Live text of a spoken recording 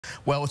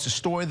Well, it's a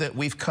story that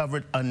we've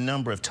covered a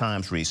number of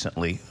times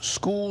recently.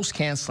 Schools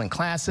canceling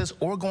classes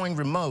or going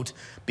remote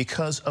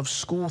because of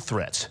school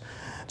threats.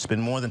 It's been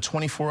more than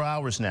 24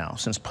 hours now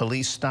since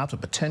police stopped a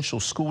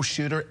potential school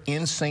shooter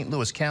in St.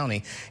 Louis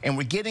County, and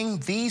we're getting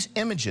these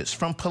images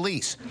from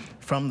police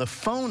from the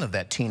phone of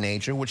that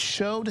teenager, which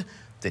showed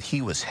that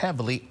he was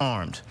heavily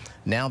armed.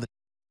 Now the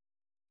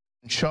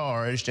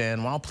charged,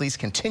 and while police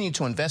continue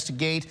to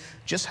investigate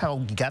just how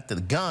he got the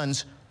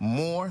guns,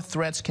 more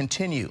threats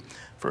continue.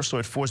 First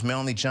Alert 4's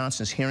Melanie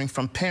Johnson is hearing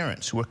from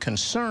parents who are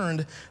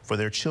concerned for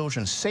their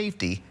children's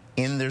safety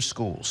in their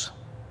schools.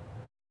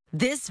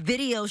 This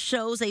video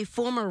shows a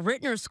former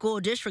Ritenour School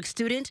District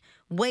student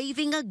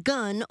waving a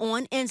gun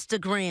on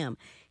Instagram.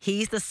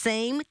 He's the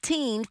same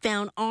teen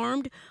found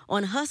armed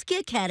on Husky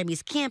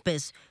Academy's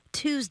campus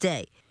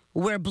Tuesday.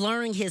 We're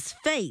blurring his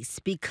face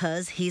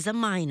because he's a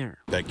minor.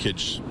 That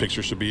kid's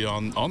picture should be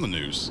on the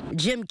news.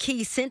 Jim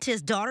Key sent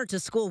his daughter to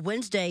school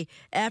Wednesday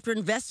after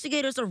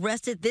investigators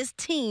arrested this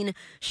teen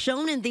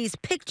shown in these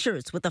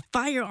pictures with a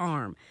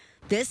firearm.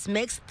 This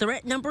makes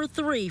threat number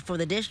 3 for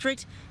the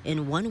district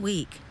in 1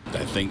 week.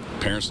 I think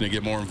parents need to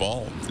get more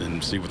involved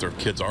and see what their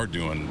kids are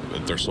doing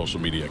with their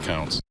social media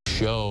accounts.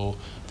 Show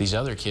these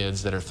other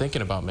kids that are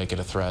thinking about making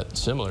a threat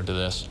similar to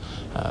this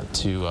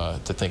to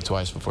think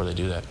twice before they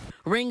do that.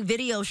 Ring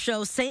video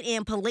shows St.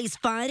 Anne police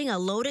finding a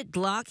loaded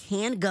Glock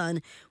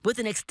handgun with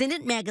an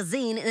extended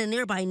magazine in a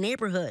nearby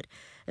neighborhood.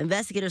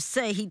 Investigators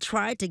say he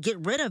tried to get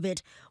rid of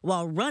it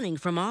while running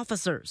from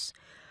officers.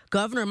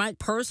 Governor Mike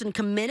Person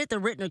commended the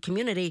Ritenour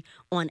community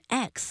on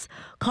X,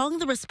 calling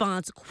the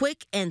response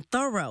quick and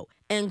thorough,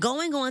 and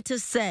going on to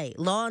say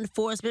law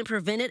enforcement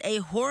prevented a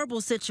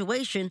horrible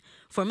situation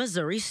for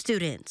Missouri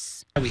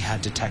students. We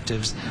had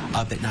detectives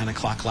up at 9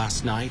 o'clock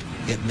last night,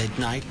 at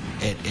midnight,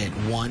 at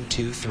 1,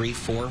 2, 3,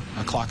 4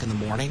 o'clock in the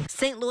morning.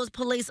 St. Louis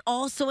police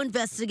also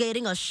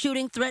investigating a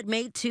shooting threat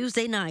made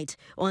Tuesday night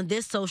on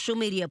this social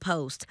media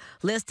post,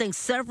 listing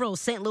several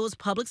St. Louis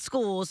public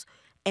schools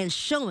and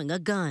showing a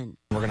gun.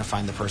 We're going to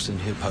find the person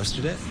who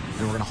posted it, and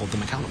we're going to hold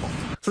them accountable.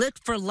 Lit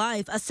for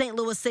Life, a St.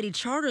 Louis City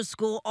charter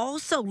school,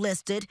 also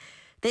listed.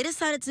 They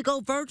decided to go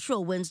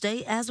virtual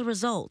Wednesday as a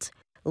result.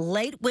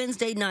 Late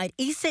Wednesday night,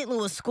 East St.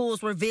 Louis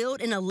schools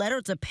revealed in a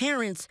letter to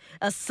parents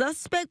a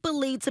suspect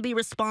believed to be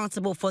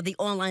responsible for the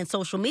online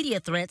social media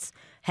threats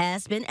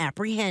has been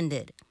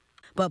apprehended.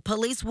 But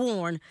police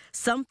warn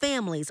some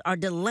families are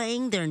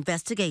delaying their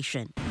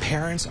investigation.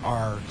 Parents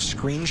are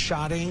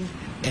screenshotting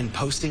and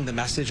posting the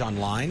message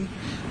online,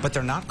 but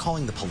they're not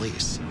calling the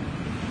police.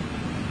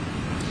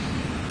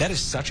 That is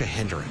such a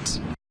hindrance.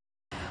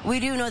 We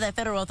do know that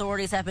federal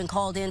authorities have been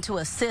called in to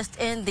assist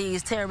in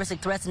these terroristic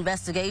threats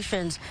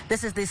investigations.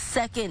 This is the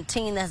second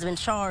teen that has been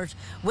charged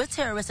with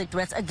terroristic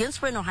threats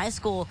against Ritenour High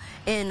School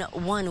in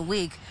 1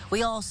 week.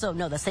 We also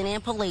know that St.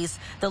 Anne police,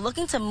 they're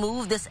looking to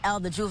move this out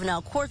of the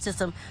juvenile court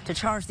system to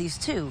charge these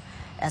two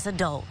as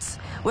adults.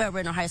 We're at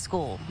Ritenour High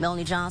School.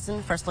 Melanie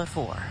Johnson, First Alert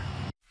 4.